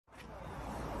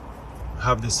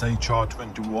have this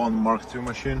HR21 Mark II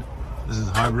machine. This is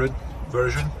hybrid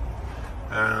version,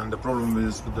 and the problem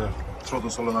is with the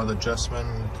throttle solenoid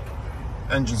adjustment,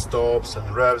 engine stops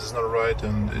and revs is not right,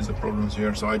 and there's a problems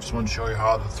here. So I just want to show you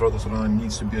how the throttle solenoid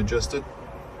needs to be adjusted.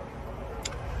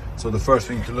 So the first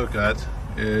thing to look at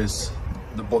is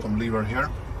the bottom lever here.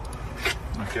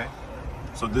 Okay,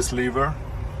 so this lever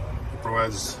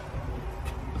provides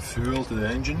the fuel to the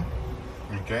engine,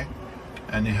 okay,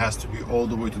 and it has to be all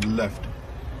the way to the left.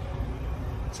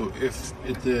 So if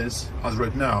it is, as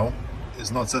right now,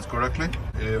 is not set correctly,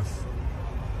 if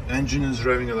engine is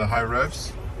revving at the high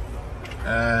revs,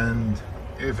 and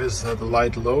if it's at the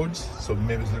light loads, so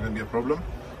maybe it's not going to be a problem.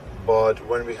 But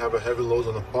when we have a heavy load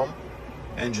on the pump,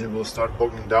 engine will start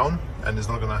bogging down and it's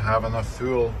not going to have enough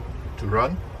fuel to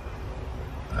run.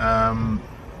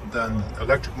 Then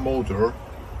electric motor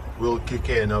will kick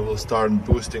in and will start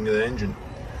boosting the engine.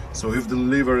 So if the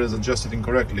lever is adjusted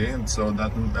incorrectly, and so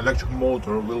that electric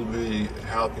motor will be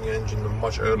helping engine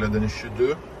much earlier than it should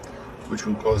do, which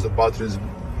will cause the batteries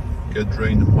get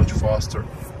drained much faster.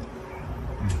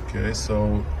 Okay,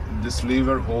 so this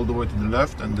lever all the way to the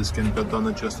left, and this can be done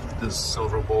adjusted with this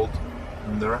silver bolt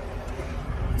in there.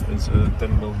 It's a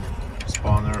 10mm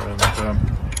spanner, and you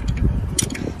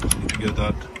can get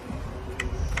that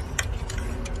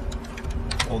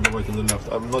all the way to the left.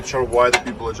 I'm not sure why the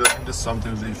people are adjusting this.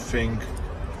 Sometimes they think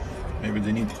maybe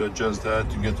they need to adjust that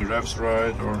to get the revs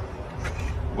right, or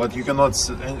but you cannot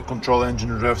control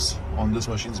engine revs on these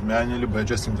machines manually by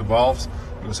adjusting the valves,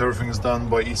 because everything is done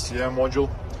by ECM module,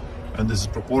 and this is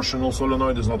proportional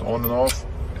solenoid. It's not on and off,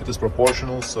 it is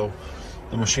proportional, so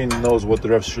the machine knows what the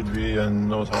revs should be and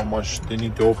knows how much they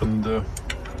need to open the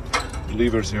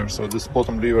levers here. So this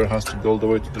bottom lever has to go all the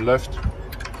way to the left.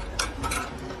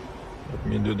 Let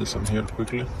me do this on here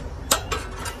quickly.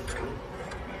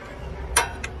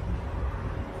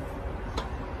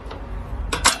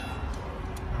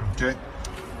 Okay,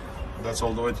 that's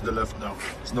all the way to the left now.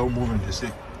 There's no movement, you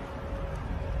see.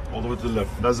 All the way to the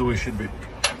left. That's the way it should be.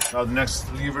 Now the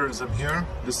next lever is up here.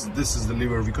 This is the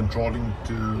lever we're controlling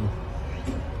to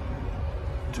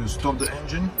stop the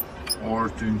engine or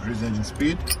to increase the engine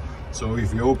speed. So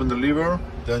if you open the lever,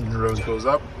 the engine revs goes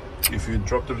up. If you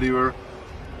drop the lever,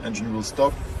 engine will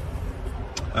stop.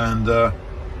 And the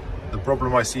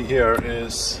problem I see here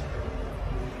is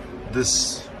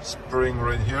this spring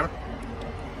right here.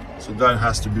 So that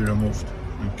has to be removed,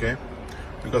 okay?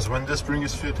 Because when this spring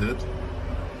is fitted,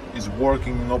 it's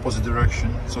working in opposite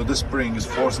direction. So this spring is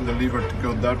forcing the lever to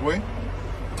go that way,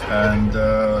 and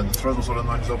the throttle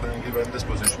solenoid is opening the lever in this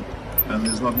position, and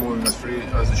it's not moving as free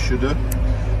as it should do.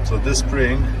 So this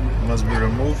spring must be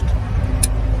removed.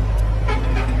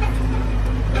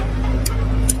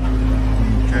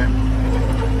 Okay.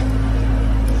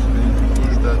 So you need to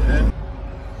push that in,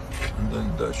 and then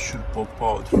that should pop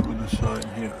out through the side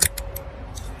here.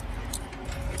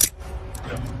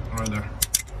 Yeah, right there.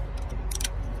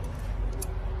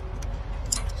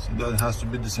 So that has to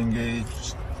be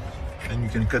disengaged, and you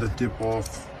can cut a tip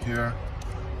off here,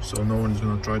 so no one is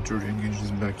going to try to re-engage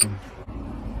this back in.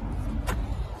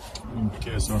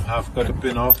 Okay, so I have cut a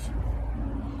pin off,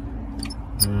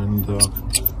 and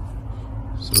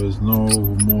so there's no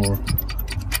more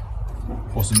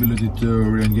possibility to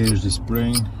re-engage the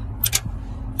spring.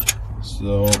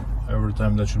 So every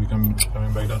time that should be coming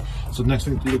back down. So the next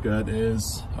thing to look at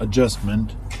is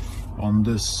adjustment on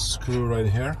this screw right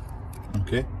here.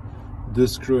 Okay,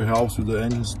 this screw helps with the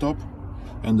engine stop,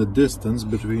 and the distance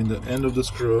between the end of the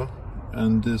screw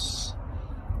and this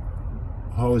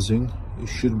housing, it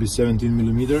should be 17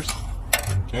 millimeters.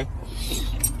 Okay,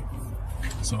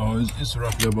 so it's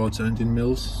roughly about 17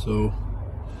 mils. So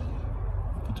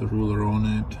put a ruler on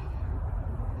it.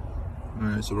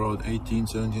 It's around 18,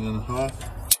 17 and a half.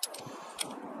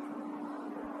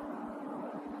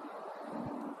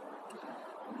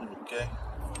 Okay,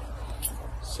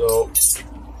 so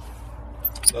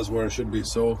that's where it should be.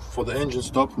 So for the engine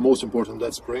stop, most important,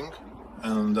 that spring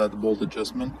and that bolt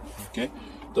adjustment. Okay,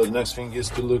 the next thing is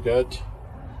to look at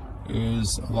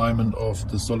is alignment of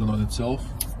the solenoid itself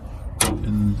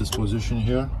in this position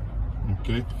here.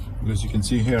 Okay, because you can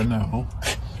see here now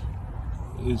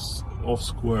it's off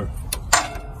square.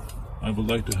 I would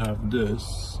like to have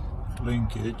this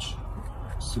linkage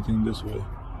sitting this way.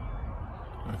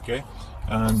 Okay,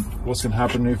 and what's going to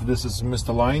happen if this is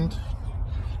misaligned?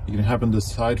 It can happen the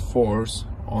side force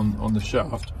on the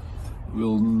shaft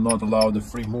will not allow the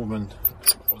free movement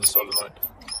of the solenoid.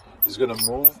 It's going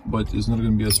to move, but it's not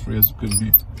going to be as free as it could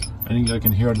be. I think I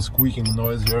can hear the squeaking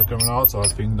noise here coming out, so I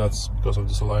think that's because of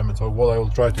this alignment. So what I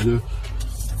will try to do,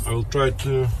 I will try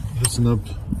to loosen up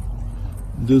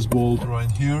this bolt right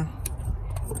here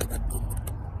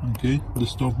Okay, the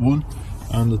stop one,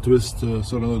 and the twist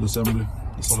solenoid assembly,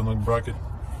 the solenoid bracket.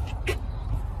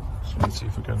 So let's see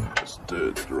if I can just do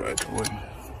it the right way.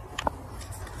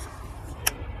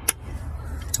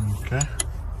 Okay,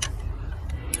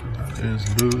 that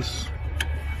is loose.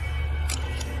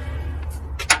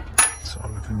 So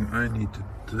I think I need to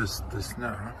twist this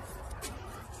now.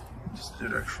 This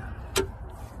direction.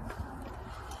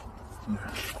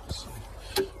 Yeah, so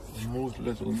it moved a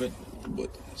little bit, but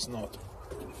it's not.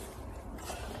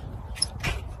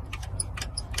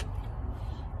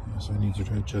 So I need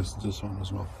to adjust this one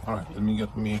as well. Alright, let me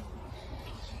get me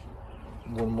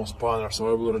one more spanner, so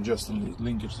I will adjust the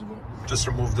linkage as well. Just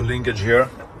remove the linkage here,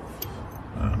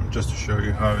 just to show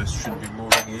you how it should be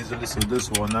moving easily. So this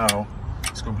one now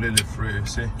is completely free, you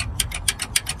see?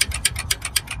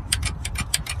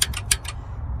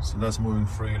 So that's moving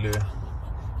freely.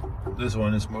 This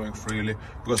one is moving freely,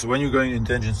 because when you're going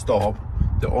into engine stop,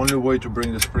 the only way to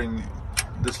bring the spring,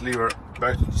 this lever,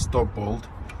 back to the stop bolt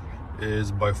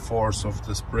is by force of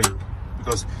the spring,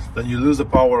 because then you lose the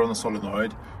power on the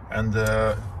solenoid, and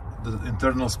the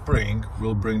internal spring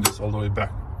will bring this all the way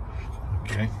back.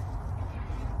 Okay,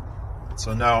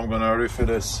 so now I'm gonna refit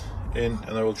this in,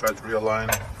 and I will try to realign.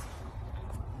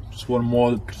 Just one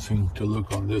more thing to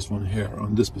look on this one here,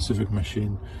 on this specific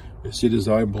machine. You see this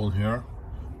eyeball here?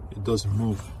 It doesn't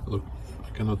move. Look, I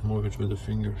cannot move it with the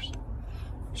fingers.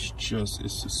 It's just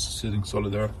sitting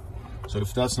solid there. So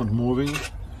if that's not moving,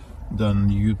 then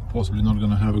you're possibly not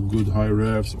gonna have a good high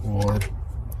revs or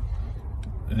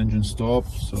engine stop.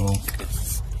 So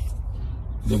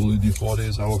WD-40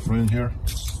 is our friend here.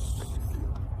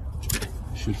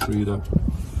 Should free it up.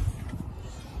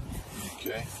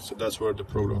 Okay, so that's where the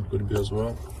problem could be as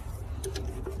well.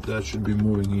 That should be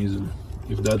moving easily.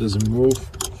 If that doesn't move,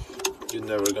 you're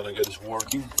never gonna get it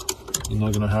working. You're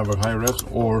not gonna have a high revs,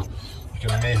 or you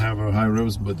may have a high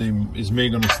revs, but it's may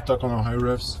gonna stuck on a high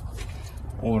revs.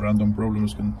 All random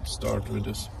problems can start with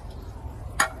this.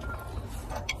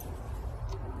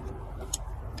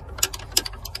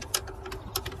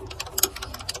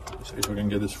 So if I can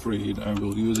get this freed, I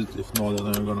will use it. If not,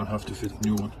 then I'm gonna have to fit a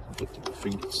new one. But I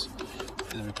think it's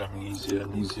becoming easier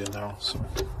and easier now. So.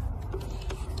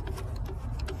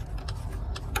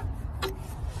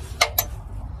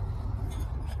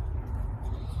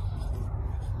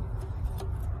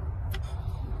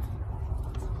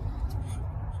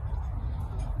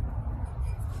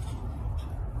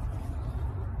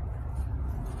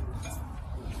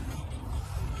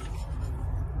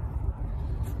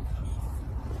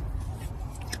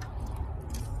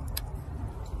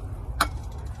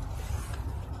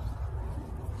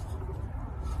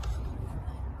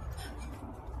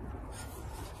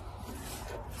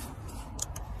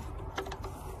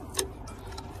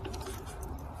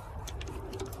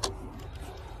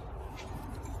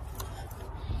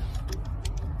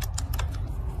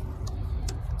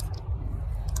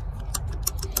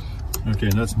 Okay,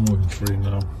 that's moving free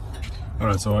now.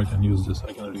 Alright, so I can use this.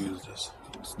 I can reuse this.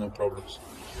 It's no problems.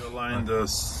 You align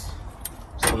this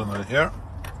solenoid here.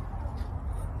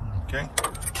 Okay.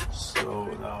 So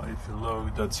now if you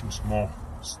look, that seems more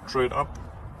straight up.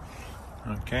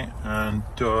 Okay, and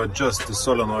to adjust the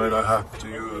solenoid, I have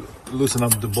to loosen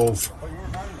up the both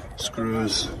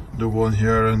screws, the one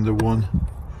here and the one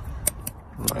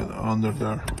right under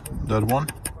there. That one.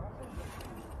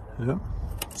 Yeah.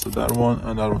 So that one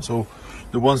and that one. So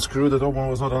the one screw, the top one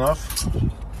was not enough,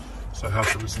 so I have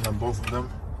to loosen up both of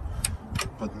them.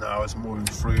 But now it's moving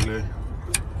freely,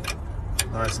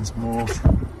 nice and smooth,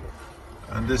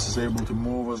 and this is able to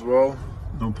move as well,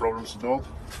 no problems at all.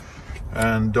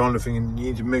 And the only thing, you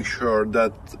need to make sure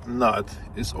that nut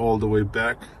is all the way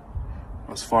back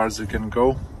as far as it can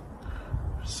go,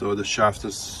 so the shaft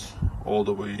is all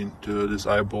the way into this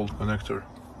eye bolt connector.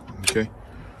 Okay,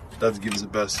 that gives the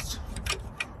best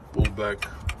pull back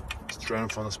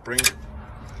strength on the spring.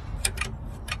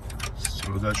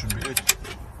 So that should be it.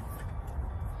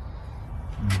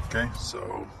 Okay,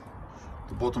 so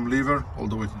the bottom lever all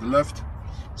the way to the left,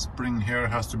 spring here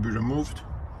has to be removed.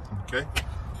 Okay,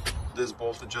 this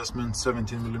bolt adjustment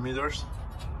 17 millimeters,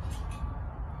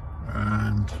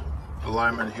 and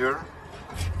alignment here.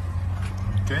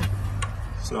 Okay,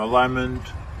 so alignment,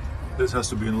 this has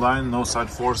to be in line, no side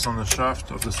force on the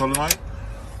shaft of the solenoid,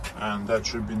 and that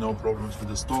should be no problems with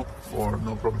the stop or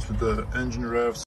no problems with the engine revs.